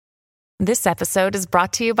This episode is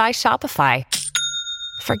brought to you by Shopify.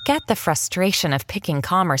 Forget the frustration of picking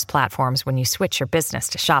commerce platforms when you switch your business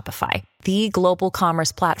to Shopify, the global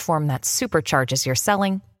commerce platform that supercharges your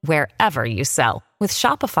selling wherever you sell. With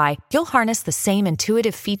Shopify, you'll harness the same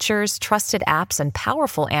intuitive features, trusted apps, and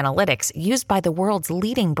powerful analytics used by the world's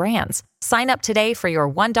leading brands. Sign up today for your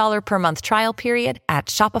 $1 per month trial period at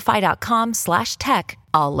shopify.com/tech,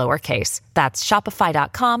 all lowercase. That's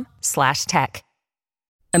shopify.com/tech.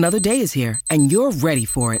 Another day is here, and you're ready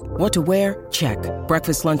for it. What to wear? Check.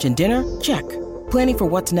 Breakfast, lunch, and dinner? Check. Planning for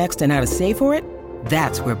what's next and how to save for it?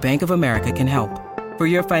 That's where Bank of America can help. For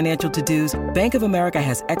your financial to-dos, Bank of America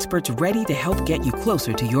has experts ready to help get you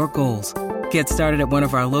closer to your goals. Get started at one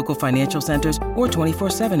of our local financial centers or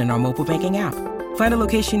 24/7 in our mobile banking app. Find a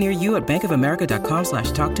location near you at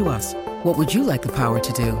bankofamerica.com/talktous. What would you like the power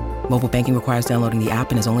to do? Mobile banking requires downloading the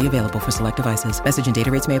app and is only available for select devices. Message and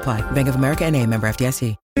data rates may apply. Bank of America N.A., member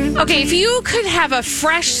FDIC. Okay, if you could have a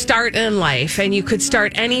fresh start in life and you could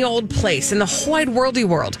start any old place in the wide worldy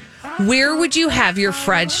world, where would you have your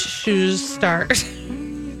fresh start?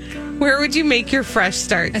 Where would you make your fresh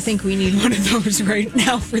start? I think we need one of those right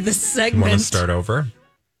now for this segment. Want to start over?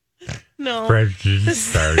 No. Fresh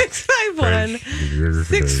start.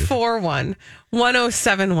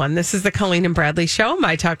 651-641-1071. This is the Colleen and Bradley Show,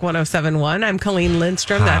 My Talk 1071. I'm Colleen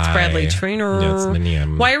Lindstrom. That's Hi. Bradley Traynor. Yes,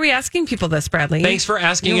 Miniam. Why are we asking people this, Bradley? Thanks for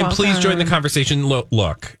asking, You're and please welcome. join the conversation.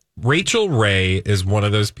 Look, Rachel Ray is one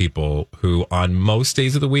of those people who, on most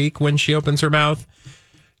days of the week, when she opens her mouth,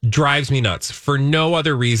 drives me nuts for no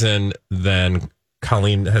other reason than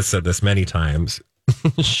Colleen has said this many times.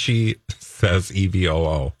 She says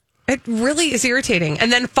EVOO. It really is irritating.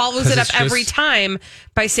 And then follows it up it's every just- time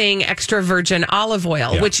by saying extra virgin olive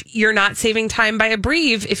oil, Yeah. which you're not saving time by a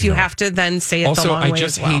breathe if you have to then say it the Also, long I way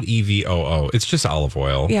just as well. hate EVOO. It's just olive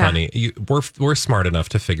oil, Yeah. honey. We're smart enough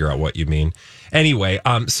to figure out what you mean. Anyway,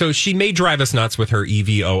 so she may drive us nuts with her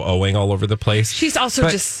EVOOing all over the place. She's also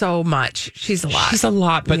but- just so much. She's a lot. She's a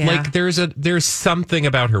lot, but Yeah. like there's something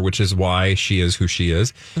about her, which is why she is who she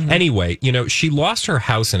is. Mm-hmm. Anyway, she lost her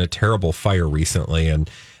house in a terrible fire recently, and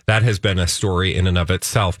that has been a story in and of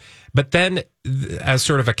itself. But then, as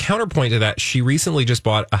sort of a counterpoint to that, she recently just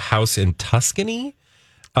bought a house in Tuscany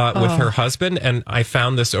with her husband. And I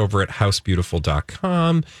found this over at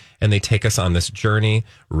housebeautiful.com, and they take us on this journey.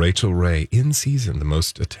 Rachel Ray, in season, the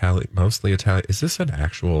mostly Italian. Is this an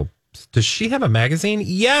actual... Does she have a magazine?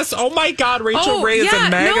 Yes. Oh my God, Rachel Ray is a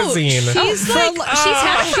magazine. No, she's like, she's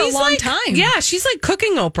had it for a long time. Yeah, she's like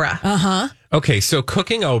Cooking Oprah. Okay, so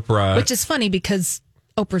Cooking Oprah. Which is funny because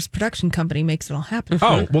Oprah's production company makes it all happen.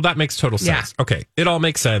 Oh, well, that makes total sense. Yeah. Okay, it all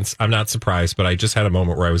makes sense. I'm not surprised, but I just had a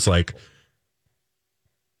moment where I was like,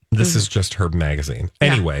 this is just her magazine.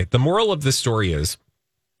 Yeah. Anyway, the moral of this story is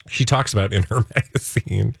she talks about in her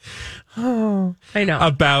magazine I know.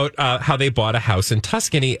 about how they bought a house in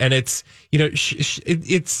Tuscany, and it's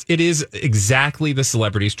it is exactly the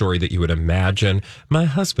celebrity story that you would imagine. My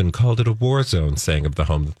husband called it a war zone, saying of the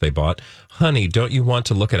home that they bought, "Honey, don't you want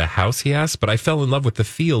to look at a house?" he asked. But I fell in love with the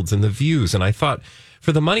fields and the views, and I thought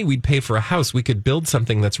for the money we'd pay for a house, we could build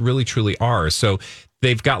something that's really truly ours. So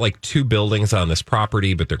they've got like 2 buildings on this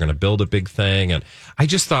property, but they're going to build a big thing. And I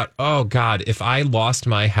just thought, oh God, if I lost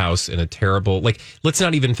my house in a terrible, like, let's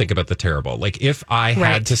not even think about the terrible. Like if I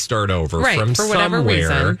had to start over from for whatever somewhere,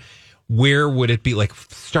 reason. where would it be? Like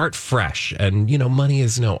start fresh. And, money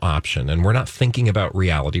is no option. And we're not thinking about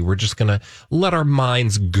reality. We're just going to let our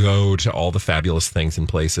minds go to all the fabulous things and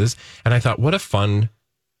places. And I thought, what a fun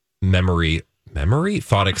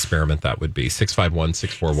thought experiment that would be.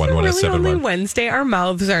 651-641-1071. Really only Wednesday. Our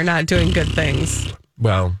mouths are not doing good things.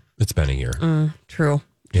 Well, it's been a year. True.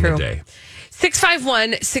 In a day.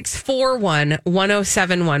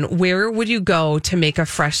 651-641-1071. Where would you go to make a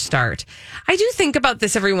fresh start? I do think about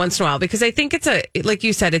this every once in a while because I think like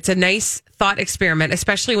you said, it's a nice thought experiment,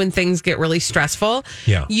 especially when things get really stressful.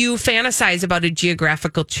 Yeah. You fantasize about a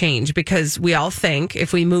geographical change because we all think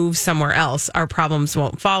if we move somewhere else, our problems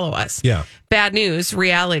won't follow us. Yeah. Bad news,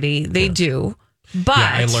 reality, they do. But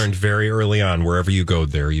Yeah, I learned very early on, wherever you go,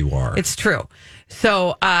 there you are. it's true.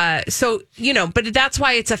 So, but that's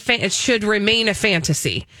why it should remain a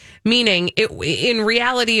fantasy, meaning in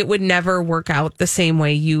reality, it would never work out the same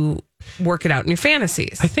way you work it out in your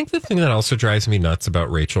fantasies. I think the thing that also drives me nuts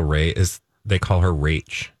about Rachel Ray is they call her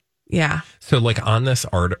Rach. Yeah. So like on this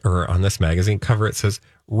art or on this magazine cover, it says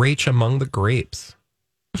Rach among the grapes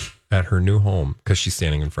at her new home because she's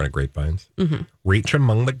standing in front of grapevines. Mm-hmm. Rach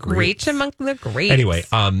among the grapes. Rach among the grapes. Anyway,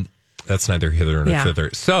 that's neither hither nor thither.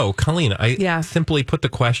 So, Colleen, I simply put the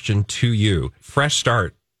question to you. Fresh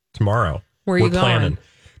start tomorrow. Where are you We're planning.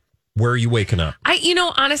 Where are you waking up?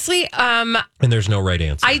 Honestly, And there's no right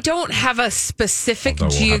answer. I don't have a specific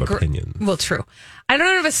Although we'll have opinions. Well, true. I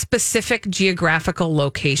don't have a specific geographical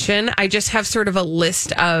location. I just have sort of a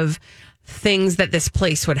list of things that this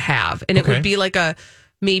place would have, and it would be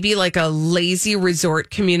maybe like a lazy resort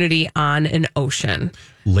community on an ocean.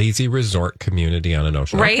 Lazy resort community on an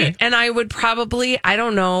ocean, right? Okay. And I would probably, I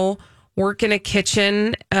don't know, work in a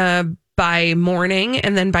kitchen by morning,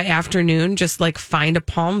 and then by afternoon, just like find a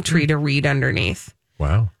palm tree to read underneath.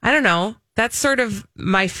 Wow. I don't know. That's sort of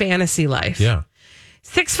my fantasy life. Yeah.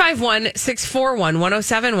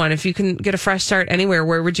 651-641-1071. If you can get a fresh start anywhere,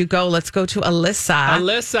 where would you go? Let's go to Alyssa.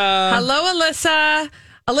 Hello, Alyssa.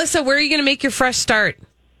 Alyssa, where are you going to make your fresh start?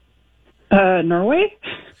 Norway.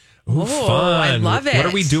 Ooh, fun. I love it. What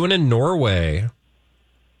are we doing in Norway?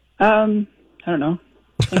 I don't know.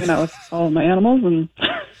 Hanging out with all of my animals and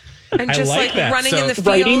And just like that. running in the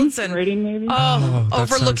writing. fields and Writing, maybe. that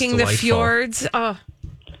overlooking sounds the delightful. fjords. Oh,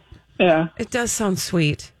 Yeah. it does sound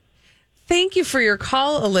sweet. Thank you for your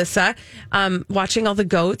call, Alyssa. Watching all the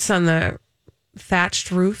goats on the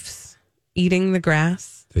thatched roofs, eating the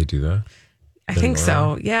grass. They do that? I think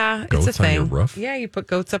so. Yeah, Goats it's a on thing. your roof? Yeah, you put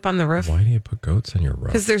goats up on the roof Why do you put goats on your roof?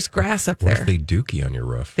 because there's grass up What there. if they dookie on your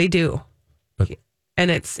roof? They do. But- And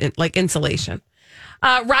it's like insulation.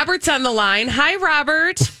 Robert's on the line. Hi,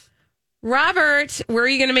 Robert. Robert, where are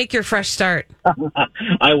you going to make your fresh start?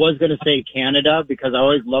 I was going to say Canada because I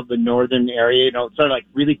always love the northern area, sort of like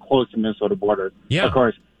really close to Minnesota border, Yeah. of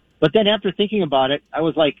course. But then after thinking about it, I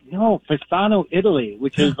was like, no, Fasano, Italy,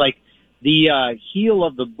 which is like the heel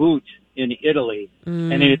of the boot in Italy.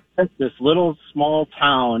 And it's just this little small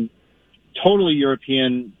town, totally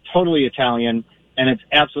European, totally Italian, and it's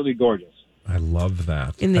absolutely gorgeous. I love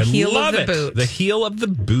that. In the I heel of love the it. boot. The heel of the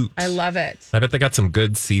boot. I love it. I bet they got some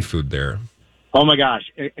good seafood there. Oh my gosh,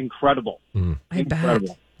 incredible. I bet.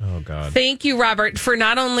 Incredible. Oh, God. Thank you, Robert, for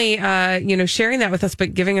not only sharing that with us,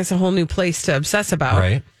 but giving us a whole new place to obsess about.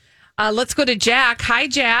 Right? Let's go to Jack. Hi,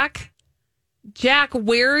 Jack. Jack,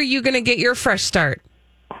 where are you going to get your fresh start?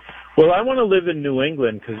 Well, I want to live in New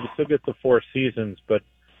England because you still get the four seasons. But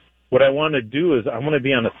what I want to do is I want to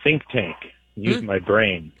be on a think tank, use my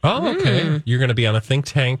brain. Oh, okay. You're going to be on a think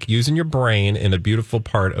tank using your brain in a beautiful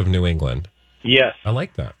part of New England. Yes. I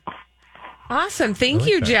like that. Awesome. Thank I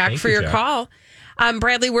like you, that. Jack, Thank for you, your Jack. call.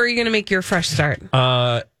 Bradley, where are you going to make your fresh start?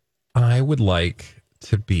 I would like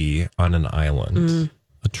to be on an island,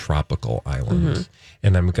 a tropical island,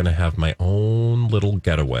 and I'm going to have my own little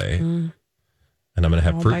getaway. And I'm going to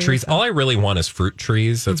have All fruit by trees. yourself. All I really want is fruit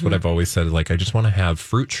trees. That's what I've always said. Like, I just want to have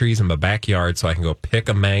fruit trees in my backyard so I can go pick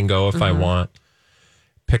a mango if I want,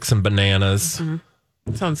 pick some bananas,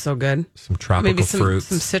 Sounds so good. some tropical Maybe some fruits.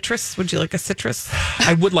 citrus. Would you like a citrus?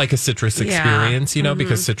 I would like a citrus Yeah. experience,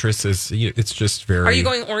 because citrus is, it's just very. Are you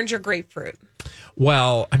going orange or grapefruit?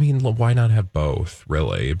 Well, I mean, why not have both,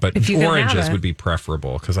 really? But If you can have oranges it. would be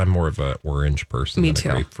preferable because I'm more of an orange person Me than too.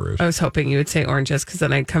 a grapefruit. I was hoping you would say oranges because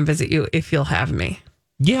then I'd come visit you if you'll have me.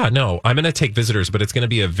 Yeah, no, I'm going to take visitors, but it's going to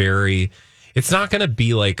be it's not going to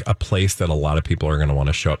be like a place that a lot of people are going to want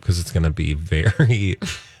to show up because it's going to be very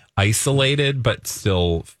isolated, but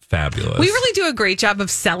still fabulous. We really do a great job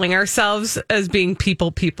of selling ourselves as being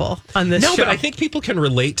people on this No, show. but I think people can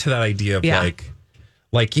relate to that idea of Yeah.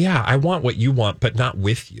 like, yeah, I want what you want, but not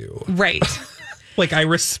with you. Right. Like, I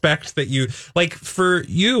respect that you, like, for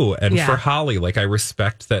you and Yeah. for Holly, like, I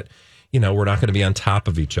respect that, we're not going to be on top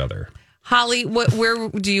of each other. Holly, where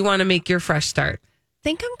do you want to make your fresh start?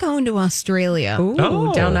 Think I'm going to Australia.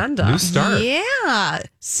 Ooh, down under. New start. Yeah.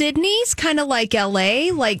 Sydney's kind of like LA,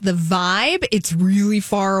 like the vibe. It's really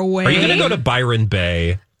far away. Are you going to go to Byron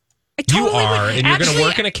Bay? I totally You are, would. and you're going to Actually,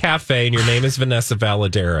 work in a cafe, and your name is Vanessa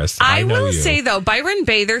Valadares. I know will you. say, though, Byron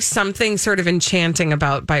Bay, there's something sort of enchanting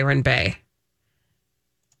about Byron Bay.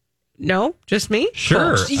 No? Just me?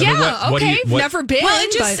 Sure. Cool. I mean, Yeah, what do okay. you- what- Never been. Well,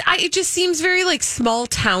 it just but it just seems very like small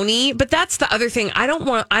towny, but that's the other thing. I don't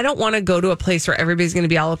want to go to a place where everybody's going to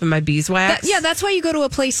be all up in my beeswax. that's why you go to a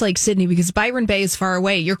place like Sydney because Byron Bay is far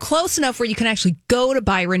away. You're close enough where you can actually go to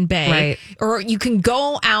Byron Bay, Right. or you can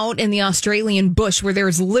go out in the Australian bush where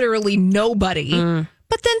there's literally nobody.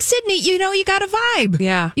 But then Sydney, you got a vibe.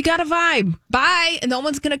 Yeah. You got a vibe. Bye, and no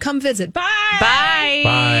one's gonna come visit. Bye. Bye.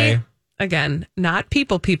 Bye. Again, not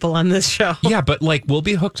people on this show. Yeah, but like we'll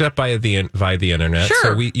be hooked up via the internet.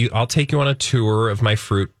 Sure. So I'll take you on a tour of my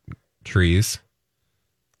fruit trees.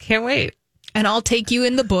 Can't wait. And I'll take you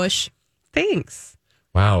in the bush. Thanks.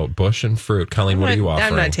 Wow, bush and fruit. Colleen, what are you offering?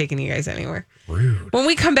 I'm not taking you guys anywhere. Rude. When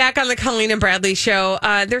we come back on the Colleen and Bradley show,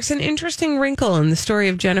 there's an interesting wrinkle in the story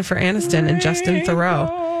of Jennifer Aniston and Justin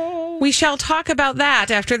Theroux. We shall talk about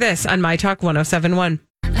that after this on My Talk 107.1.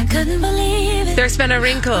 I couldn't believe it. There's been a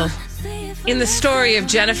wrinkle in the story of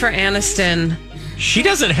Jennifer Aniston. She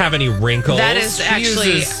doesn't have any wrinkles. That is She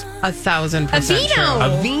actually uses 1,000% Aveeno. true.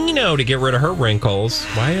 Aveeno to get rid of her wrinkles.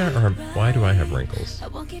 Why do I have wrinkles?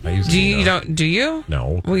 I use Aveeno. Do you?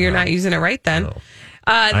 No. Well, you're not using it right then. No.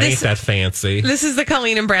 I ain't that fancy. This is the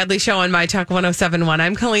Colleen and Bradley Show on My Talk 107.1.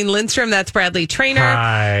 I'm Colleen Lindstrom. That's Bradley Traynor.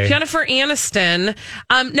 Hi. Jennifer Aniston.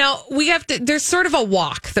 Now, there's sort of a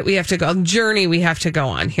walk that we have to go, a journey we have to go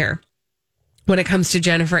on here when it comes to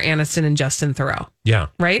Jennifer Aniston and Justin Theroux. Yeah.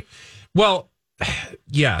 Right? Well,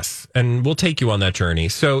 yes. And we'll take you on that journey.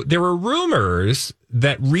 So there were rumors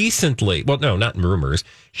that recently, well, no, not rumors.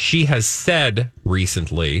 She has said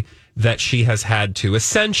recently that she has had to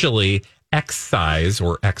essentially exorcise,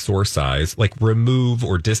 like remove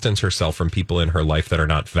or distance herself from people in her life that are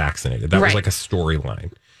not vaccinated. That was like a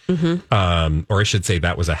storyline. Or I should say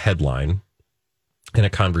that was a headline in a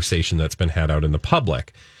conversation that's been had out in the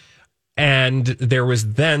public. And there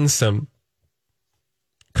was then some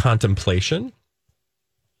contemplation,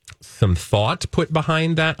 some thought put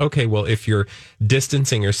behind that. Okay, well, if you're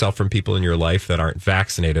distancing yourself from people in your life that aren't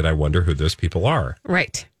vaccinated, I wonder who those people are.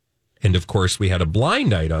 Right. And of course, we had a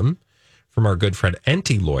blind item from our good friend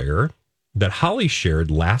Enty Lawyer that Holly shared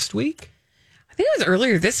last week. I think it was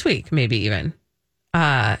earlier this week, maybe even.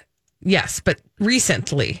 Yes, but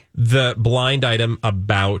recently. The blind item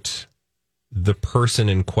about the person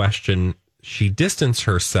in question she distanced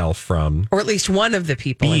herself from. Or at least one of the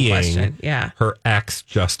people in question. Yeah. Her ex,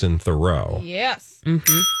 Justin Theroux. Yes.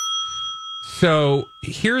 Mm-hmm. So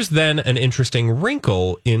here's then an interesting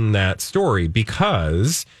wrinkle in that story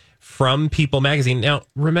because from People Magazine. Now,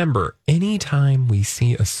 remember, anytime we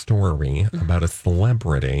see a story about a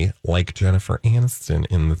celebrity like Jennifer Aniston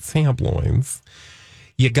in the tabloids,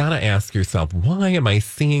 you got to ask yourself, why am I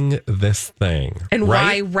seeing this thing? And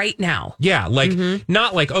why right now? Yeah, like,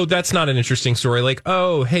 not like, oh, that's not an interesting story. Like,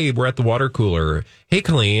 oh, hey, we're at the water cooler. Hey,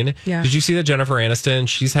 Colleen, did you see that Jennifer Aniston,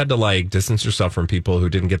 she's had to, like, distance herself from people who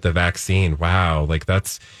didn't get the vaccine. Wow, like,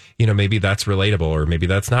 that's, you know, maybe that's relatable or maybe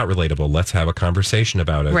that's not relatable. Let's have a conversation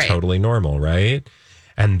about it. Right. Totally normal, right?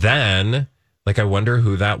 And then, like, I wonder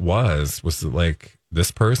who that was. Was it, like,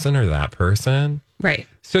 this person or that person? Right.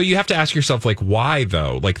 So you have to ask yourself, like, why,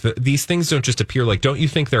 though? Like, these things don't just appear. Like, don't you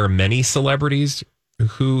think there are many celebrities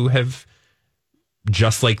who have,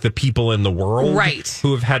 just like the people in the world, right,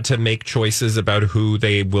 who have had to make choices about who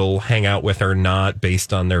they will hang out with or not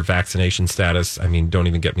based on their vaccination status? I mean, don't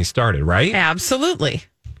even get me started, right? Absolutely.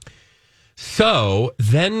 So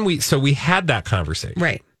then we had that conversation.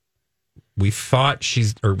 Right. We thought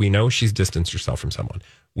we know she's distanced herself from someone.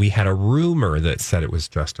 We had a rumor that said it was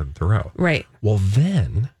Justin Theroux. Right. Well,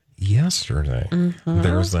 then yesterday,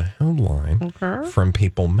 there was a headline from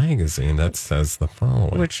People Magazine that says the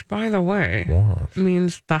following. Which, by the way,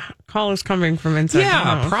 means the call is coming from inside the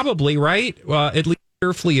house. Probably, right? At least a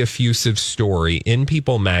carefully effusive story in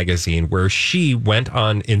People Magazine where she went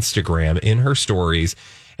on Instagram in her stories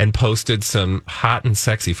and posted some hot and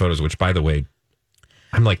sexy photos, which, by the way,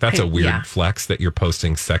 I'm like, that's a weird flex that you're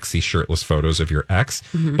posting sexy shirtless photos of your ex,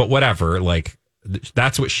 but whatever. Like,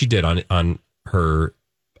 that's what she did on her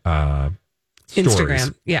Instagram.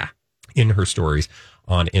 Stories. Yeah, in her stories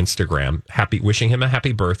on Instagram, wishing him a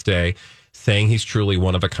happy birthday, saying he's truly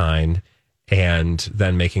one of a kind, and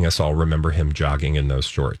then making us all remember him jogging in those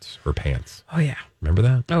shorts or pants. Oh yeah, remember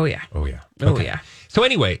that? Oh yeah, oh yeah, oh yeah. So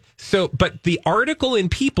anyway, but the article in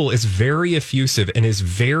People is very effusive and is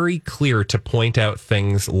very clear to point out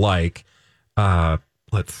things like,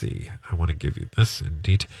 let's see, I want to give you this in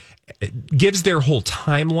detail. It gives their whole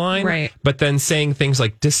timeline, right? But then saying things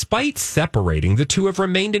like, despite separating, the two have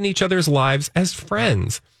remained in each other's lives as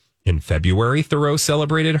friends. In February, Theroux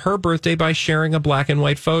celebrated her birthday by sharing a black and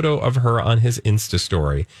white photo of her on his Insta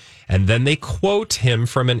story. And then they quote him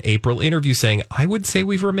from an April interview saying, I would say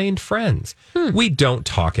we've remained friends. We don't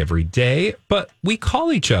talk every day, but we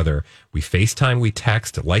call each other. We FaceTime, we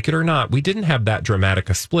text, like it or not. We didn't have that dramatic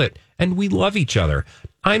a split, and we love each other.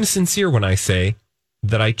 I'm sincere when I say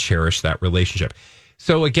that I cherish that relationship.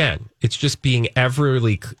 So again, it's just being ever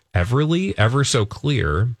so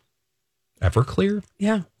clear. Ever clear?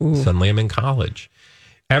 Yeah. Ooh. Suddenly I'm in college.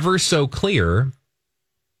 Ever so clear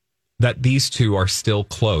that these two are still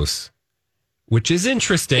close, which is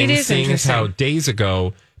interesting. It is seeing interesting. as how days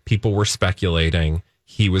ago people were speculating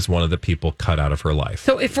he was one of the people cut out of her life.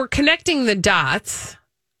 So if we're connecting the dots,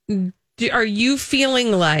 are you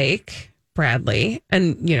feeling like, Bradley,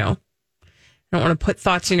 and you know, I don't want to put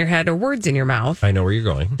thoughts in your head or words in your mouth. I know where you're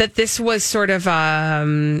going. That this was sort of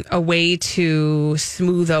a way to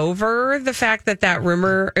smooth over the fact that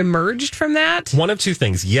rumor emerged from that? One of two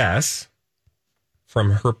things. Yes.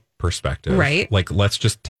 from her perspective. Right. Like, let's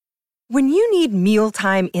just When you need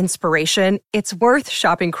mealtime inspiration, it's worth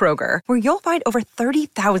shopping Kroger, where you'll find over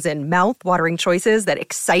 30,000 mouth-watering choices that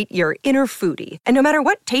excite your inner foodie. And no matter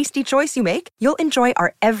what tasty choice you make, you'll enjoy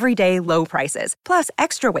our everyday low prices, plus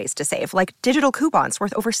extra ways to save, like digital coupons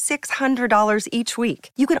worth over $600 each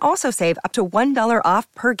week. You can also save up to $1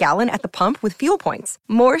 off per gallon at the pump with fuel points.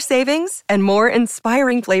 More savings and more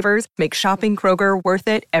inspiring flavors make shopping Kroger worth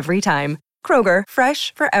it every time. Kroger,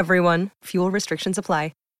 fresh for everyone. Fuel restrictions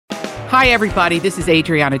apply. Hi, everybody. This is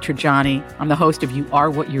Adriana Trajani. I'm the host of You Are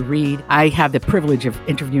What You Read. I have the privilege of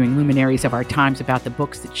interviewing luminaries of our times about the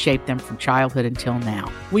books that shaped them from childhood until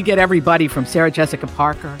now. We get everybody from Sarah Jessica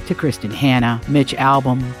Parker to Kristen Hanna, Mitch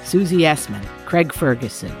Albom, Susie Essman, Craig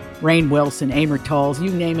Ferguson, Rainn Wilson, Amor Tolls,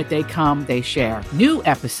 you name it, they come, they share. New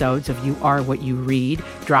episodes of You Are What You Read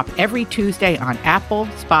drop every Tuesday on Apple,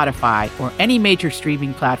 Spotify, or any major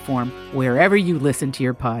streaming platform wherever you listen to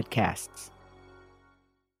your podcasts.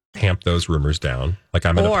 tamp those rumors down. Like,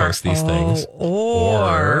 I'm going to post these things.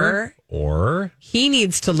 Or he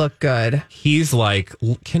needs to look good. He's like,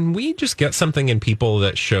 can we just get something in people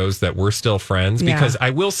that shows that we're still friends? Because I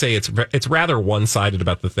will say it's rather one-sided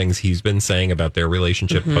about the things he's been saying about their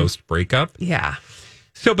relationship post-breakup. Yeah.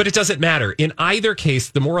 So, but it doesn't matter. In either case,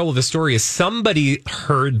 the moral of the story is somebody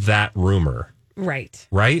heard that rumor. Right.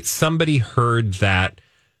 Right? Somebody heard that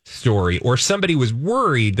story, or somebody was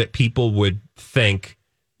worried that people would think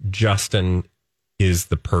Justin is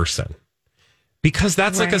the person, because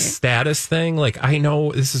that's like a status thing. Like, I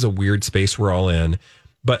know this is a weird space we're all in,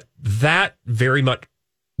 but that very much,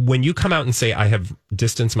 when you come out and say, I have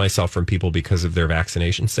distanced myself from people because of their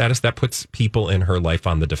vaccination status, that puts people in her life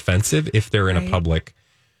on the defensive if they're in a public,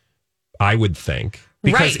 I would think.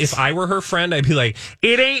 Because if I were her friend, I'd be like,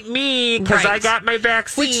 it ain't me because I got my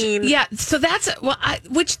vaccine. So that's,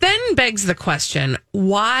 which then begs the question,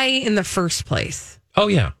 why in the first place? Oh,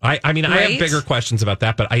 yeah. I mean, I have bigger questions about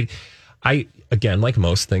that, but I again, like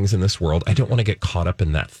most things in this world, I don't want to get caught up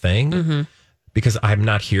in that thing because I'm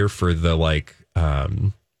not here for the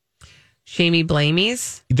shamey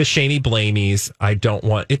blamies. The shamey blamies. I don't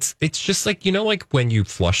want, it's just like, you know, like when you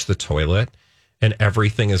flush the toilet and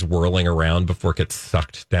everything is whirling around before it gets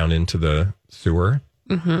sucked down into the sewer.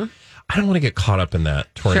 I don't want to get caught up in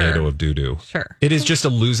that tornado of doo-doo. Sure. It is just a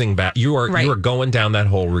losing battle. You are going down that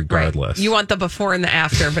hole regardless. Right. You want the before and the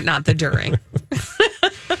after, but not the during.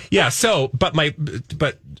 Yeah. So, but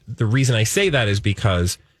the reason I say that is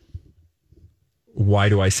because, why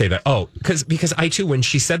do I say that? Oh, because I too, when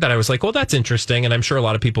she said that, I was like, well, that's interesting. And I'm sure a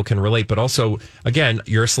lot of people can relate, but also, again,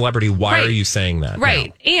 you're a celebrity. Why are you saying that?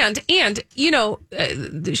 Right. Now? And, you know,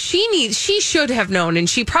 she should have known, and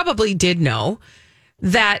she probably did know,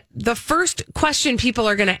 that the first question people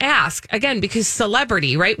are going to ask, again, because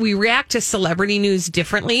celebrity, right? We react to celebrity news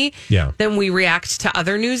differently than we react to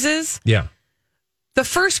other newses. Yeah. The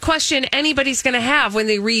first question anybody's going to have when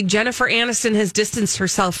they read Jennifer Aniston has distanced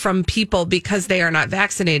herself from people because they are not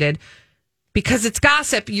vaccinated, because it's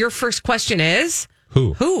gossip, your first question is,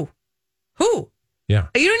 Who? Yeah.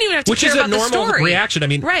 You don't even have to care about the story. Which is a normal reaction. I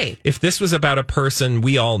mean, if this was about a person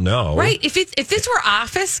we all know. Right. If this were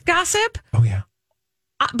office gossip. Oh, yeah.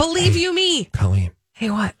 Believe you me. Colleen.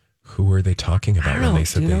 Hey, what? Who are they talking about when they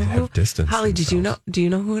said they have distance? Holly, do you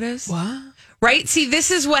know who it is? What? Right? See,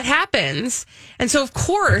 this is what happens. And so, of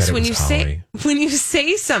course, when you say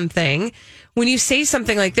something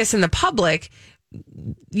like this in the public,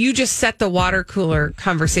 you just set the water cooler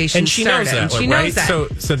conversation. And she knows that, she right? knows that.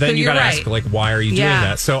 So then you got to ask, like, why are you doing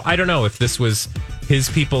that? So I don't know if this was his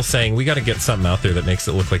people saying, we got to get something out there that makes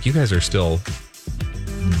it look like you guys are still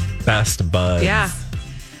best buds. Yeah.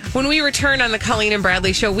 When we return on the Colleen and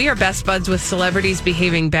Bradley Show, we are best buds with celebrities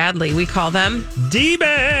behaving badly. We call them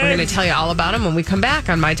D-bags. We're going to tell you all about them when we come back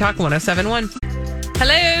on My Talk 107.1.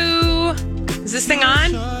 Hello. Is this thing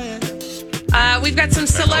on? We've got some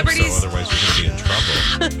celebrities. Otherwise, you're going to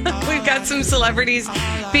be in trouble. We've got some celebrities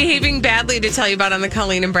behaving badly to tell you about on the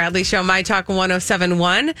Colleen and Bradley Show, My Talk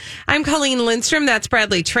 107.1. I'm Colleen Lindstrom. That's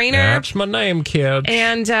Bradley Traynor. That's my name, kid.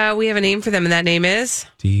 And we have a name for them, and that name is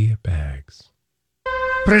D-bags.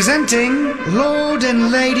 Presenting Lord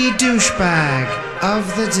and Lady Douchebag of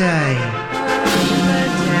the Day.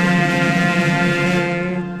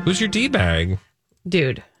 Who's your D-bag?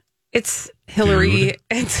 Dude, it's Hillary.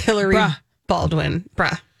 It's Hillary Baldwin.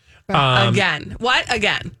 Again. What?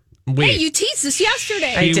 Again. Wait. Hey, you teased us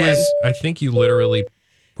yesterday. I did. I think you literally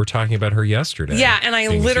were talking about her yesterday. Yeah, and I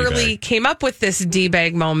literally came up with this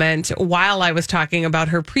D-bag moment while I was talking about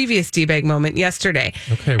her previous D-bag moment yesterday.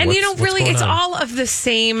 Okay, and really, it's on? all of the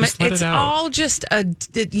same. It's all just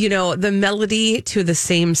the melody to the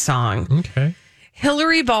same song. Okay.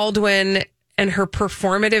 Hillary Baldwin and her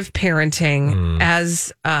performative parenting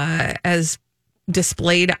as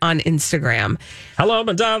displayed on Instagram. Hello,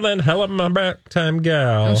 my darling. Hello, my back time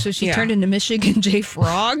gal. Oh, so she turned into Michigan J.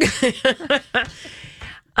 Frog.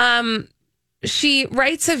 She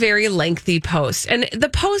writes a very lengthy post, and the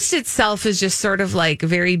post itself is just sort of like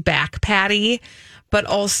very back patty, but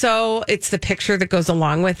also it's the picture that goes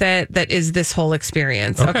along with it that is this whole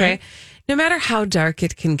experience. Okay. No matter how dark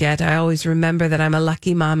it can get, I always remember that I'm a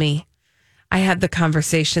lucky mommy. I had the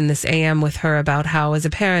conversation this AM with her about how, as a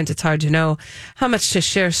parent, it's hard to know how much to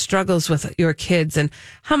share struggles with your kids and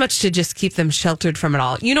how much to just keep them sheltered from it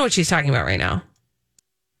all. You know what she's talking about right now.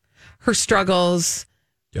 Her struggles.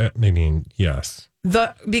 I mean, yes.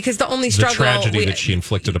 Because the only struggle... The tragedy that she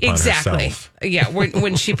inflicted upon herself. Yeah,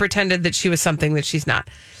 when she pretended that she was something that she's not.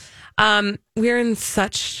 We're in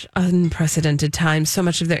such unprecedented times. So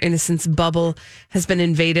much of their innocence bubble has been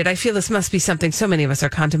invaded. I feel this must be something so many of us are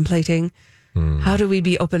contemplating. How do we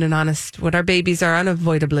be open and honest? What our babies are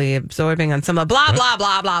unavoidably absorbing on some blah, blah,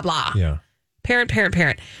 blah, blah, blah. Yeah.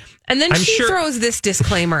 Parent. And then she throws this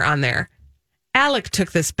disclaimer on there. Alec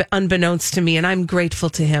took this unbeknownst to me, and I'm grateful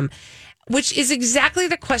to him, which is exactly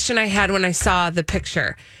the question I had when I saw the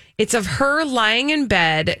picture. It's of her lying in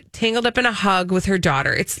bed, tangled up in a hug with her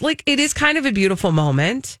daughter. It's like, it is kind of a beautiful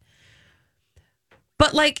moment,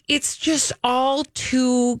 but like, it's just all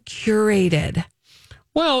too curated.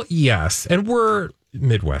 Well, yes. And we're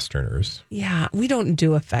Midwesterners. Yeah. We don't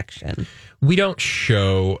do affection. We don't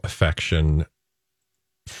show affection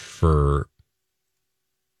for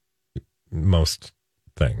most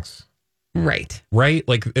things. Right.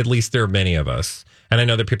 Like, at least there are many of us. And I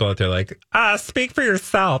know there are people out there like, speak for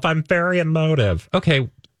yourself. I'm very emotive. Okay,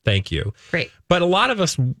 thank you. Great. But a lot of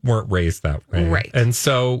us weren't raised that way. Right. And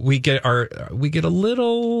so we get a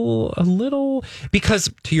little,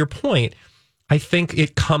 because to your point, I think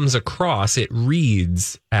it comes across, it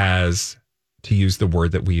reads as, to use the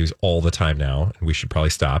word that we use all the time now, and we should probably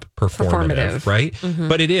stop, performative. Right? Mm-hmm.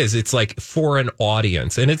 But it's like for an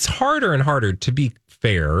audience. And it's harder and harder to be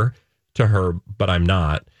fair to her, but I'm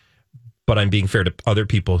not. But I'm being fair to other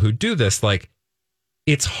people who do this. Like,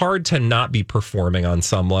 it's hard to not be performing on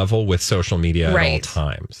some level with social media at all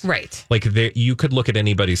times. Right. Like, you could look at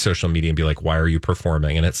anybody's social media and be like, why are you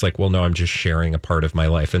performing? And it's like, well, no, I'm just sharing a part of my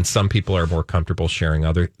life. And some people are more comfortable sharing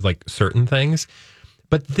other, like, certain things.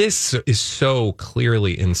 But this is so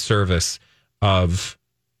clearly in service of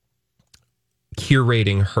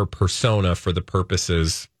curating her persona for the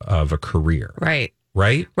purposes of a career. Right.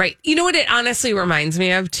 Right? Right. You know what it honestly reminds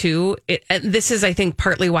me of, too? This is, I think,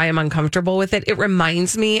 partly why I'm uncomfortable with it. It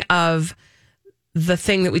reminds me of the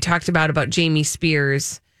thing that we talked about Jamie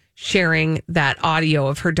Spears sharing that audio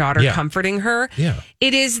of her daughter comforting her. Yeah.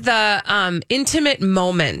 It is the intimate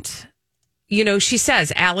moment. You know, she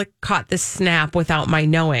says, Alec caught this snap without my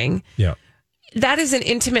knowing. Yeah. That is an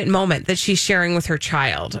intimate moment that she's sharing with her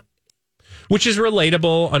child. Which is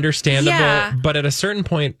relatable, understandable, but at a certain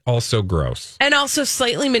point also gross. And also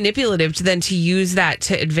slightly manipulative to use that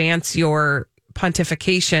to advance your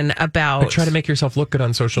pontification about... Try to make yourself look good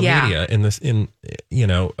on social media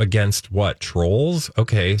against what? Trolls?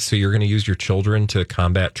 Okay, so you're going to use your children to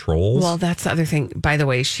combat trolls? Well, that's the other thing. By the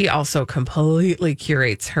way, she also completely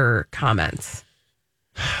curates her comments.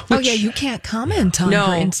 You can't comment on her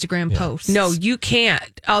Instagram posts. No, you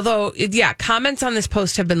can't. Although, comments on this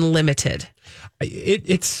post have been limited.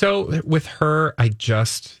 It's so, with her, I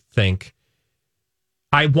just think,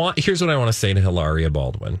 here's what I want to say to Hilaria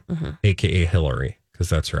Baldwin, a.k.a. Hillary, because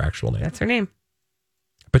that's her actual name. That's her name.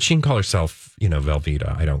 But she can call herself,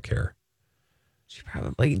 Velveeta. I don't care. She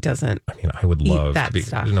probably doesn't. I mean, I would love that to be,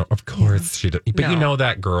 stuff. Of course she does. But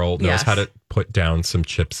that girl knows how to put down some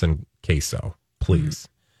chips and queso. Please.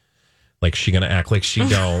 Like, she gonna act like she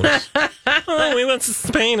don't. Oh, we went to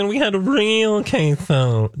Spain and we had a real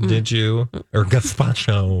queso. Did you? Or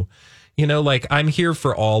gazpacho. I'm here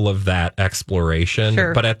for all of that exploration.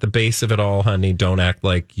 Sure. But at the base of it all, honey, don't act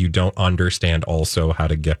like you don't understand also how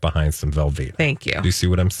to get behind some Velveeta. Thank you. Do you see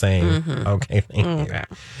what I'm saying? Mm-hmm. Okay, thank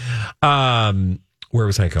you. Where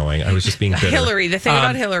was I going? I was just being bitter. Hillary, the thing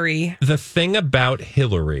about Hillary. The thing about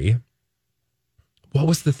Hillary... What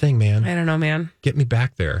was the thing, man? I don't know, man. Get me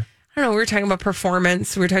back there. I don't know. We were talking about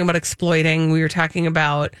performance. We were talking about exploiting. We were talking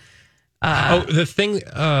about... the thing...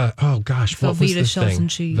 gosh. What was the shells thing? And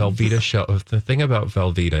cheese. Velveeta shells. The thing about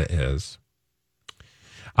Velveeta is...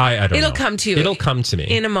 I don't know. It'll come to you. It'll come to me.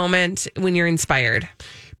 In a moment when you're inspired.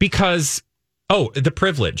 Because... the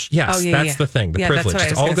privilege. Yes, that's the thing. The privilege.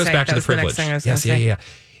 It all goes back to the privilege. Yes.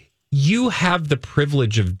 You have the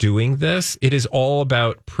privilege of doing this. It is all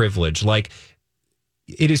about privilege. Like...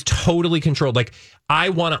 it is totally controlled. Like, I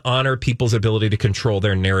want to honor people's ability to control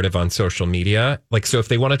their narrative on social media. Like, so if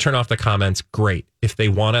they want to turn off the comments, great. If they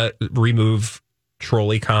want to remove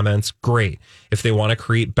trolly comments, great. If they want to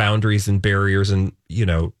create boundaries and barriers and,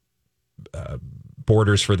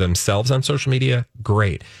 borders for themselves on social media,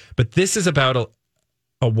 great. But this is about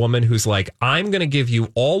a woman who's like, I'm going to give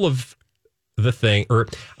you all of the thing, or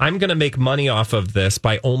I'm going to make money off of this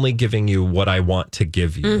by only giving you what I want to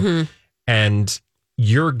give you. And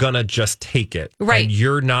you're going to just take it. Right. And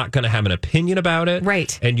you're not going to have an opinion about it.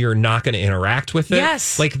 Right. And you're not going to interact with it.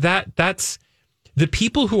 Yes. Like that's the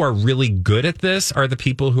people who are really good at this are the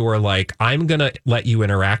people who are like, I'm going to let you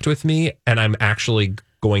interact with me and I'm actually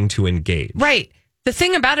going to engage. Right. The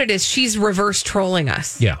thing about it is she's reverse trolling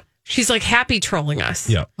us. Yeah. She's like happy trolling us.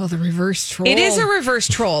 Yeah. Oh, the reverse troll. It is a reverse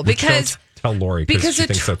troll because... Don't tell Lori because she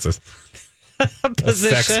thinks that's a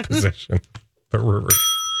sex position. But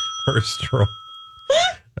reverse troll.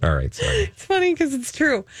 All right, sorry. It's funny because it's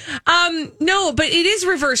true. No, but it is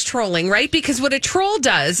reverse trolling, right? Because what a troll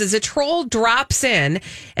does is a troll drops in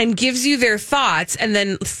and gives you their thoughts and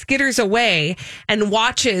then skitters away and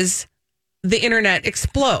watches the internet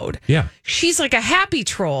explode. Yeah. She's like a happy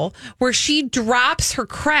troll where she drops her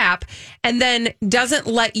crap and then doesn't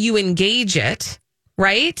let you engage it,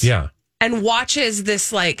 right? Yeah. And watches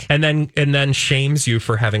this like and then shames you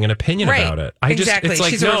for having an opinion about it. Exactly. It's like,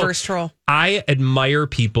 she's a reverse troll. I admire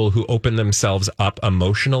people who open themselves up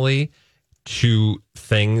emotionally to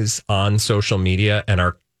things on social media and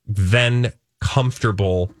are then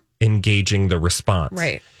comfortable engaging the response.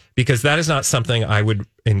 Right. Because that is not something I would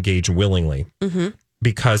engage willingly.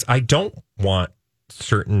 Because I don't want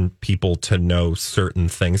certain people to know certain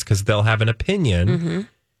things because they'll have an opinion.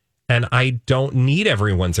 And I don't need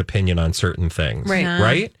everyone's opinion on certain things.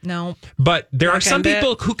 Right? No. But there are some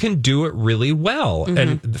people who can do it really well.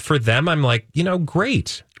 And for them, I'm like,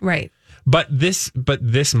 great. Right. But this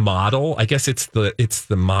model, I guess it's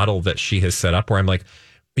the model that she has set up where I'm like,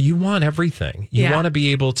 you want everything. You want to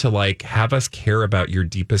be able to like have us care about your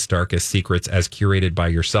deepest, darkest secrets as curated by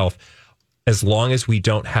yourself, as long as we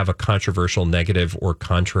don't have a controversial, negative, or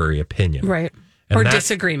contrary opinion. Right. And or that,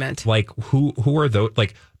 disagreement. Like who are those?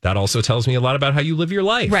 Like that also tells me a lot about how you live your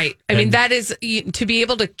life. Right. I mean, that is to be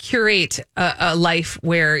able to curate a life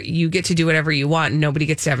where you get to do whatever you want and nobody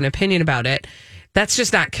gets to have an opinion about it. That's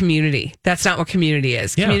just not community. That's not what community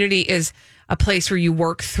is. Yeah. Community is a place where you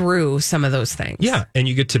work through some of those things. Yeah. And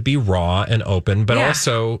you get to be raw and open, but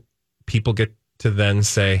also people get to then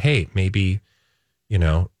say, hey, maybe,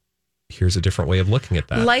 here's a different way of looking at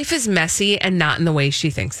that. Life is messy and not in the way she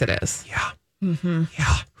thinks it is. Yeah.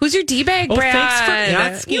 Yeah. Who's your D-bag, Brad? Thanks for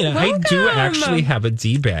asking. I do actually have a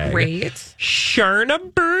D-bag. Great.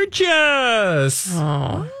 Sharna Burgess.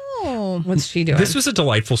 Oh. What's she doing? This was a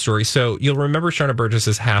delightful story. So you'll remember Sharna Burgess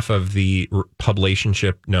is half of the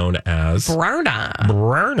publicationship known as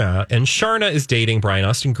Browna. And Sharna is dating Brian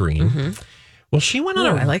Austin Green. Well, she went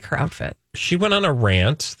on I like her outfit. She went on a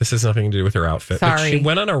rant. This has nothing to do with her outfit. Sorry. But she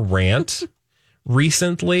went on a rant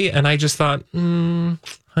recently, and I just thought,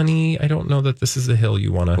 honey, I don't know that this is the hill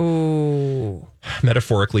you want to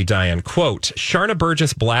metaphorically die on. Quote, Sharna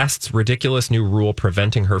Burgess blasts ridiculous new rule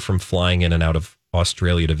preventing her from flying in and out of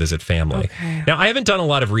Australia to visit family. Okay. Now, I haven't done a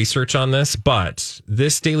lot of research on this, but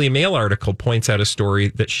this Daily Mail article points out a story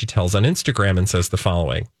that she tells on Instagram and says the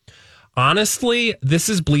following. Honestly, this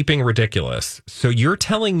is bleeping ridiculous. So you're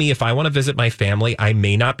telling me if I want to visit my family, I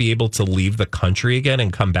may not be able to leave the country again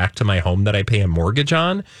and come back to my home that I pay a mortgage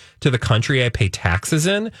on, to the country I pay taxes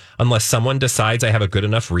in, unless someone decides I have a good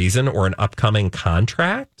enough reason or an upcoming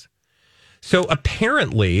contract? So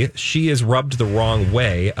apparently she is rubbed the wrong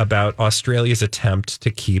way about Australia's attempt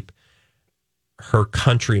to keep her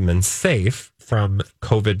countrymen safe from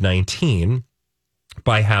COVID-19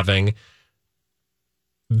 by having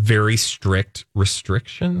very strict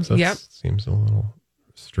restrictions. That seems a little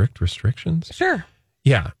strict restrictions. Sure.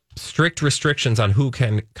 Yeah. Strict restrictions on who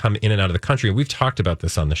can come in and out of the country. We've talked about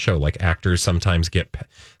this on the show. Like actors sometimes get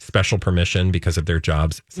special permission because of their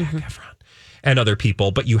jobs. Zac Efron and other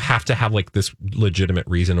people, but you have to have like this legitimate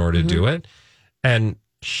reason in order to do it. And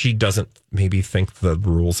she doesn't maybe think the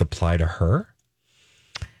rules apply to her.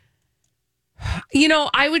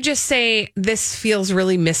 I would just say this feels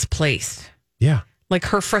really misplaced. Yeah. Like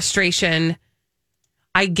her frustration,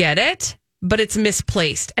 I get it, but it's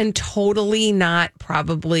misplaced and totally not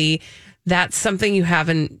probably. That's something you have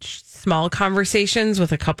in small conversations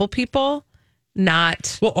with a couple people,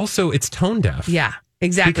 not. Well, also it's tone deaf. Yeah,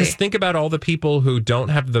 exactly. Because think about all the people who don't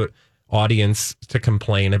have the audience to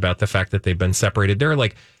complain about the fact that they've been separated. There are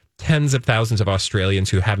like tens of thousands of Australians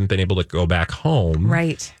who haven't been able to go back home.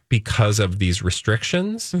 Right. Because of these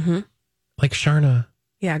restrictions. Mm-hmm. Like Sharna.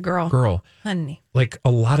 Yeah, girl. Honey. Like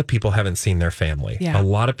a lot of people haven't seen their family. Yeah. A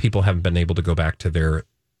lot of people haven't been able to go back to their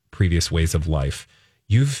previous ways of life.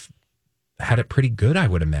 You've had it pretty good, I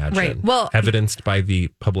would imagine. Right. Well, evidenced by the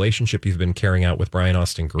publicationship you've been carrying out with Brian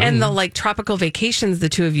Austin Green. And the like tropical vacations the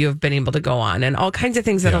two of you have been able to go on, and all kinds of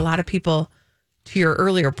things that a lot of people, to your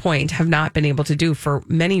earlier point, have not been able to do for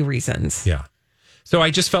many reasons. Yeah. So I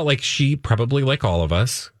just felt like she, probably like all of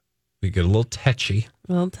us, we get a little touchy.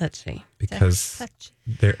 A little touchy. Because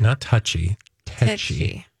they're not touchy,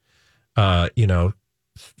 touchy. You know,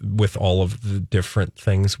 with all of the different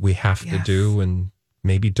things we have to do and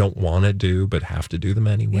maybe don't want to do, but have to do them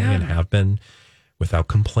anyway and have been without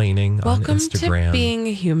complaining on Instagram. Welcome to being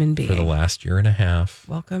a human being. For the last year and a half.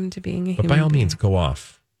 Welcome to being a human being. But by all means, go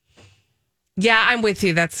off. Yeah, I'm with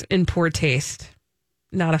you. That's in poor taste.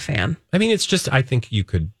 Not a fan. I mean, it's just, I think you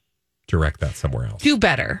could direct that somewhere else. Do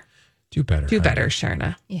better. Do better. Do better,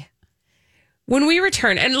 Sharna. Yeah. When we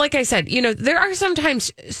return, and like I said, you know, there are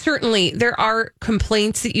sometimes, certainly, there are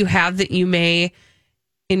complaints that you have that you may,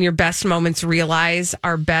 in your best moments, realize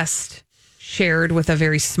are best shared with a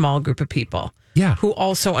very small group of people. Yeah. Who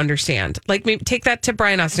also understand. Like, maybe take that to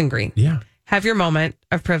Brian Austin Green. Yeah. Have your moment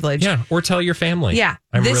of privilege. Yeah. Or tell your family. Yeah.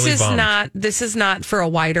 I'm this really is bummed. this is not for a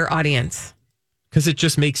wider audience. Because it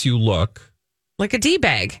just makes you look like a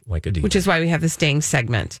D-bag. Like a D-bag. Which is why we have this dang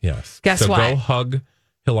segment. Yes. Guess so what? Go hug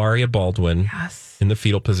Hilaria Baldwin in the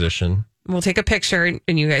fetal position. We'll take a picture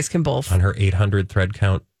and you guys can both. On her 800 thread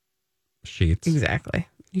count sheets. Exactly.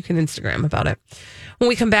 You can Instagram about it. When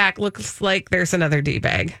we come back, looks like there's another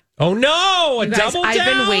D-bag. Oh no! You guys, Double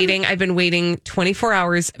down! I've been waiting 24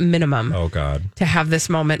 hours minimum. Oh God. To have this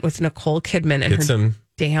moment with Nicole Kidman and Get her some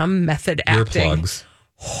damn method acting. Earplugs.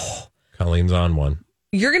 Colleen's on one.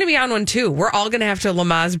 You're going to be on one too. We're all going to have to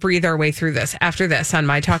Lamaze breathe our way through this after this on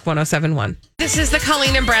My Talk 107.1. This is the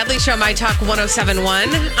Colleen and Bradley Show, My Talk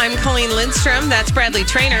 107.1. I'm Colleen Lindstrom. That's Bradley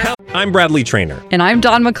Trainer. I'm Bradley Trainer. And I'm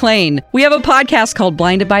Don McClain. We have a podcast called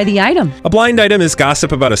Blinded by the Item. A blind item is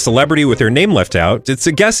gossip about a celebrity with their name left out. It's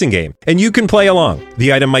a guessing game, and you can play along.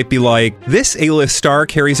 The item might be like, this A-list star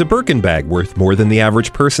carries a Birkin bag worth more than the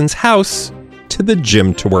average person's house to the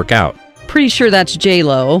gym to work out. Pretty sure that's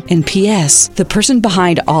J-Lo. And P.S. the person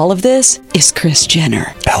behind all of this is Kris Jenner,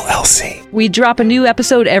 LLC. We drop a new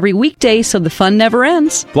episode every weekday so the fun never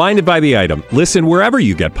ends. Blinded by the Item. Listen wherever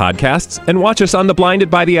you get podcasts and watch us on the Blinded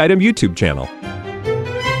by the Item YouTube channel.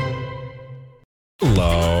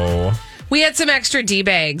 Hello. We had some extra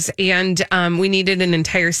D-bags and we needed an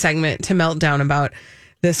entire segment to melt down about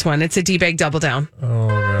this one. It's a D-bag double down. Oh,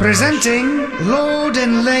 gosh. Presenting Lord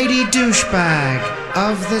and Lady Douchebag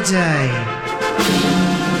of the Day.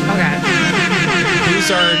 Okay.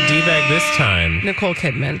 Who's our D-bag this time? Nicole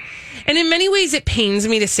Kidman. And in many ways, it pains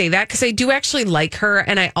me to say that because I do actually like her.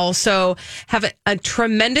 And I also have a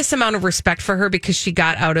tremendous amount of respect for her because she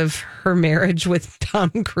got out of her marriage with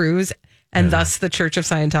Tom Cruise and thus the Church of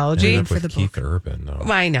Scientology. And with Keith Urban,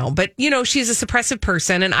 though. I know. But, you know, she's a suppressive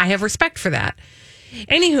person and I have respect for that.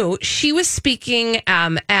 Anywho, she was speaking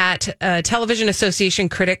at a Television Association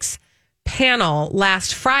Critics panel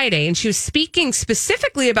last Friday, and she was speaking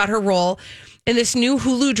specifically about her role in this new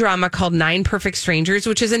Hulu drama called 9 Perfect Strangers,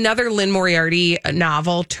 which is another Lynn Moriarty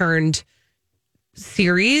novel turned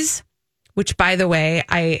series, which, by the way,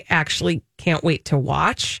 I actually can't wait to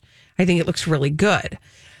watch. I think it looks really good.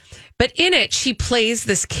 But in it, she plays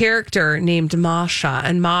this character named Masha,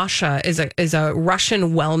 and Masha is a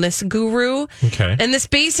Russian wellness guru. Okay. And this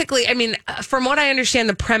basically, I mean, from what I understand,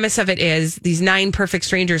 the premise of it is these 9 perfect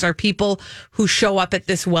strangers are people who show up at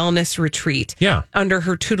this wellness retreat under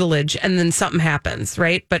her tutelage, and then something happens,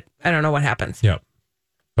 right? But I don't know what happens. Yep.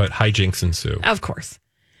 But hijinks ensue. Of course.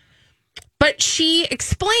 But she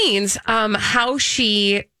explains how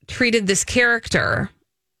she treated this character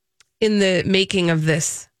in the making of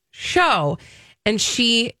this show, and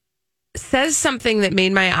she says something that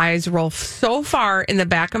made my eyes roll so far in the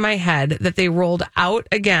back of my head that they rolled out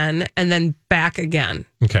again and then back again.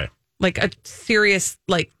 Okay. Like a serious,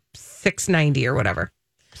 like 690 or whatever.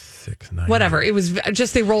 690. Whatever. It was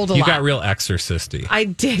just, they rolled a lot. You got real exorcisty. I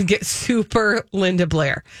did get super Linda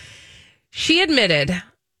Blair. She admitted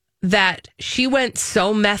that she went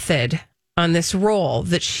so method on this role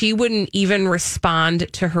that she wouldn't even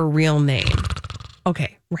respond to her real name.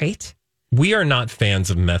 Okay, right? We are not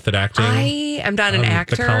fans of method acting. I am not an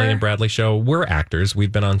actor. The Colleen and Bradley Show. We're actors.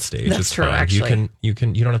 We've been on stage. That's it's true, fine. actually. You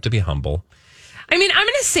don't have to be humble. I mean, I'm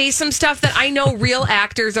going to say some stuff that I know real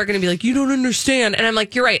actors are going to be like, you don't understand. And I'm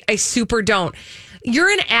like, you're right. I super don't.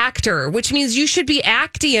 You're an actor, which means you should be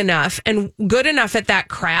acty enough and good enough at that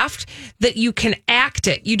craft that you can act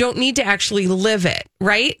it. You don't need to actually live it,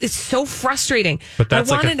 right? It's so frustrating. But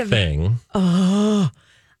that's like a thing.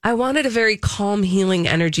 I wanted a very calm, healing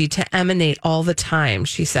energy to emanate all the time,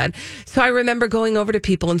 she said. So I remember going over to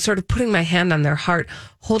people and sort of putting my hand on their heart,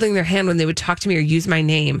 holding their hand when they would talk to me or use my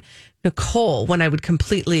name, Nicole, when I would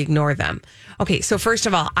completely ignore them. Okay, so first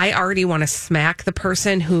of all, I already want to smack the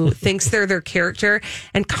person who thinks they're their character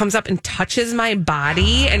and comes up and touches my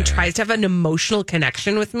body and tries to have an emotional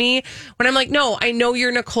connection with me when I'm like, no, I know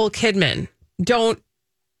you're Nicole Kidman.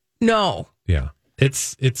 No. Yeah.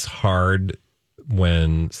 It's hard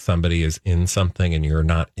when somebody is in something and you're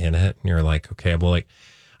not in it and you're like, okay, well, like,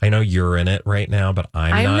 I know you're in it right now, but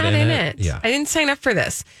I'm not in it. Yeah. I didn't sign up for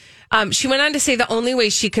this. She went on to say the only way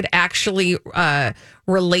she could actually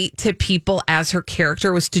relate to people as her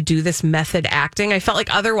character was to do this method acting. I felt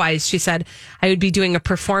like otherwise, she said, I would be doing a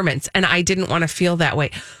performance and I didn't want to feel that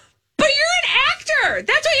way. But you're an actor.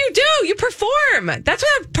 That's what you do. You perform. That's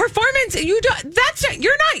what a performance you do.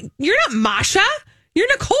 You're not Masha. You're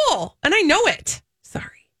Nicole. And I know it. Sorry.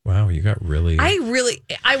 Wow, you got really. I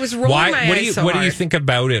was rolling my eyes so What do you hard. think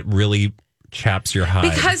about it really chaps your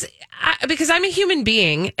hide? Because I'm a human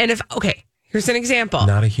being, and here's an example.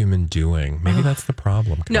 Not a human doing. Maybe that's the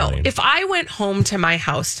problem, Colleen. No, if I went home to my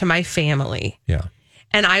house, to my family, yeah,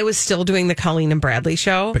 and I was still doing the Colleen and Bradley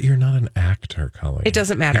show. But you're not an actor, Colleen. It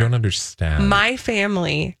doesn't matter. You don't understand. My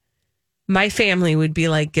family would be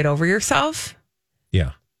like, get over yourself.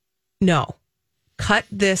 Yeah. No. Cut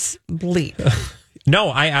this bleep. No,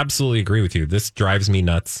 I absolutely agree with you. This drives me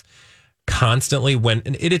nuts constantly when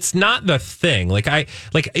it's not the thing. Like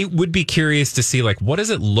it would be curious to see, like, what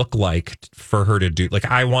does it look like for her to do? Like,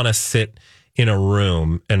 I want to sit in a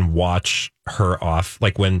room and watch her off,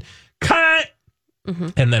 like when cut. Mm-hmm.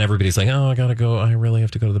 And then everybody's like, oh, I gotta go. I really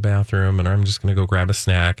have to go to the bathroom and I'm just going to go grab a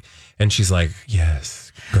snack. And she's like,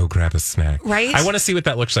 yes, go grab a snack. Right. I want to see what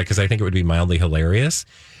that looks like because I think it would be mildly hilarious.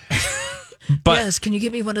 But yes, can you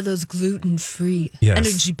get me one of those gluten-free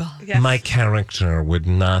energy bars? Yes. My character would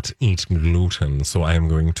not eat gluten, so I am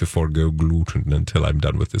going to forego gluten until I'm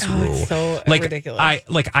done with this rule. It's so ridiculous.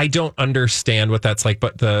 I don't understand what that's like,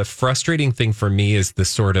 but the frustrating thing for me is the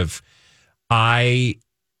sort of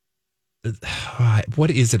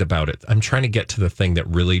what is it about it? I'm trying to get to the thing that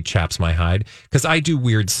really chaps my hide because I do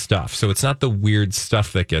weird stuff. So it's not the weird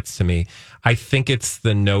stuff that gets to me. I think it's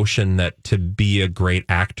the notion that to be a great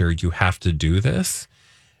actor, you have to do this.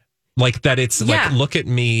 Like that it's like, look at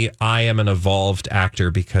me, I am an evolved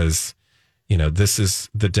actor because, this is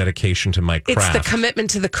the dedication to my craft. It's the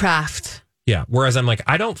commitment to the craft. Yeah. Whereas I'm like,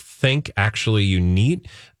 I don't think actually you need...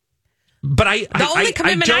 But the only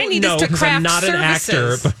commitment I need is to craft I'm not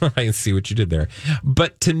services. an actor. I see what you did there.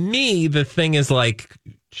 But to me, the thing is like,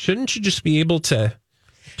 shouldn't you just be able to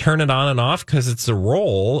turn it on and off because it's a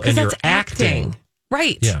role and you're acting,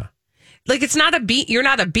 right? Yeah, like it's not you're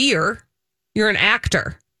not a beer. You're an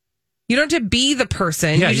actor. You don't have to be the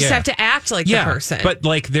person. Yeah, you just have to act like the person. But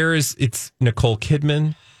like it's Nicole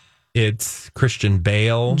Kidman, it's Christian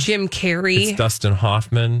Bale, Jim Carrey, it's Dustin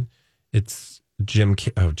Hoffman, it's Jim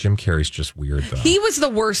Carrey's just weird though. He was the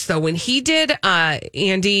worst though when he did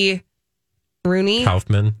Andy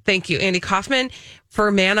Kaufman. Thank you, Andy Kaufman for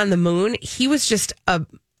Man on the Moon. He was just a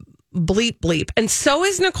bleep, and so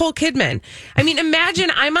is Nicole Kidman. I mean, imagine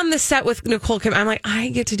I'm on the set with Nicole Kidman. I'm like, I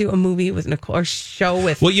get to do a movie with Nicole or show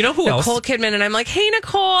with. Well, you know who Nicole else? Kidman, and I'm like, hey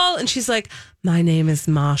Nicole, and she's like, my name is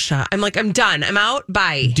Masha. I'm like, I'm done. I'm out.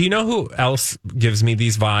 Bye. Do you know who else gives me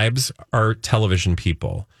these vibes? Are television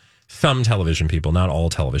people. Some television people, not all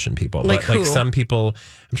television people, like but who? Like some people.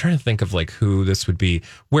 I'm trying to think of like who this would be,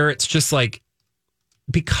 where it's just like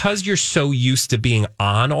because you're so used to being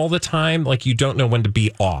on all the time, like you don't know when to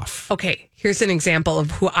be off. Okay, here's an example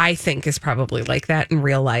of who I think is probably like that in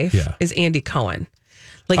real life. Yeah. Is Andy Cohen.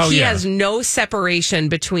 Like he has no separation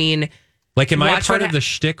between. Like, am I a part of the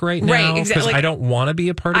shtick right now? Right, exactly. Because I don't want to be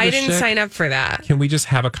a part of the shtick. I didn't sign up for that. Can we just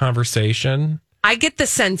have a conversation? I get the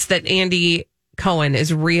sense that Andy Cohen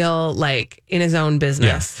is real, like in his own business.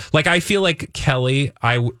 Yes. Like I feel like Kelly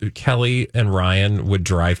and Ryan would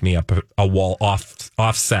drive me up a wall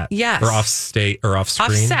offset. Yes. Or off state or off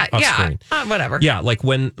screen. Offset. Off yeah. screen. Whatever. Yeah. Like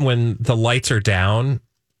when the lights are down,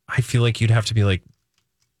 I feel like you'd have to be like,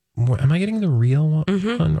 am I getting the real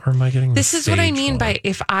one or am I getting this the is what I stage mean one? by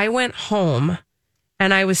if I went home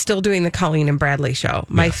and I was still doing the Colleen and Bradley show,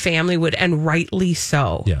 my family would, and rightly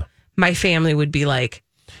so. Yeah. My family would be like,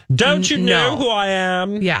 don't you know who I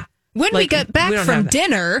am? Yeah. When we get back from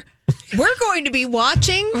dinner, we're going to be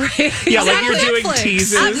watching. Yeah, like you're doing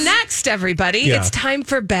teases. Up next, everybody, it's time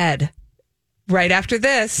for bed. right after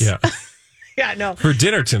this. Yeah. Yeah, no. For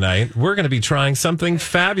dinner tonight, we're going to be trying something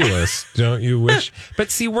fabulous. Don't you wish?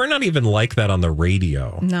 But see, we're not even like that on the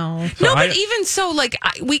radio. No. No, but even so, like,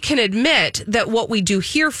 we can admit that what we do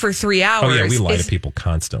here for 3 hours. Oh, yeah, we lie to people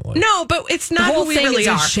constantly. No, but it's not The whole who we thing really is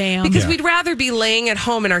a are. sham. Because Yeah. we'd rather be laying at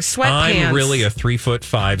home in our sweatpants. I'm really a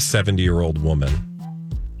 3'5", 70-year-old woman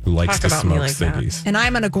who likes Talk to about me smoke like that. ciggies. And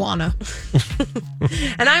I'm an iguana.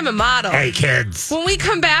 And I'm a model. Hey, kids. When we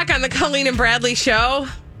come back on the Colleen and Bradley show,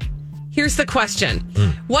 here's the question.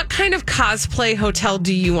 What kind of cosplay hotel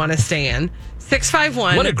do you want to stay in?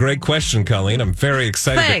 651. What a great question, Colleen. I'm very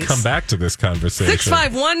excited Thanks. to come back to this conversation.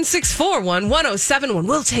 651-641-1071.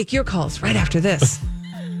 We'll take your calls right after this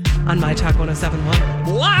on My Talk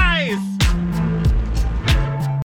 1071. Live!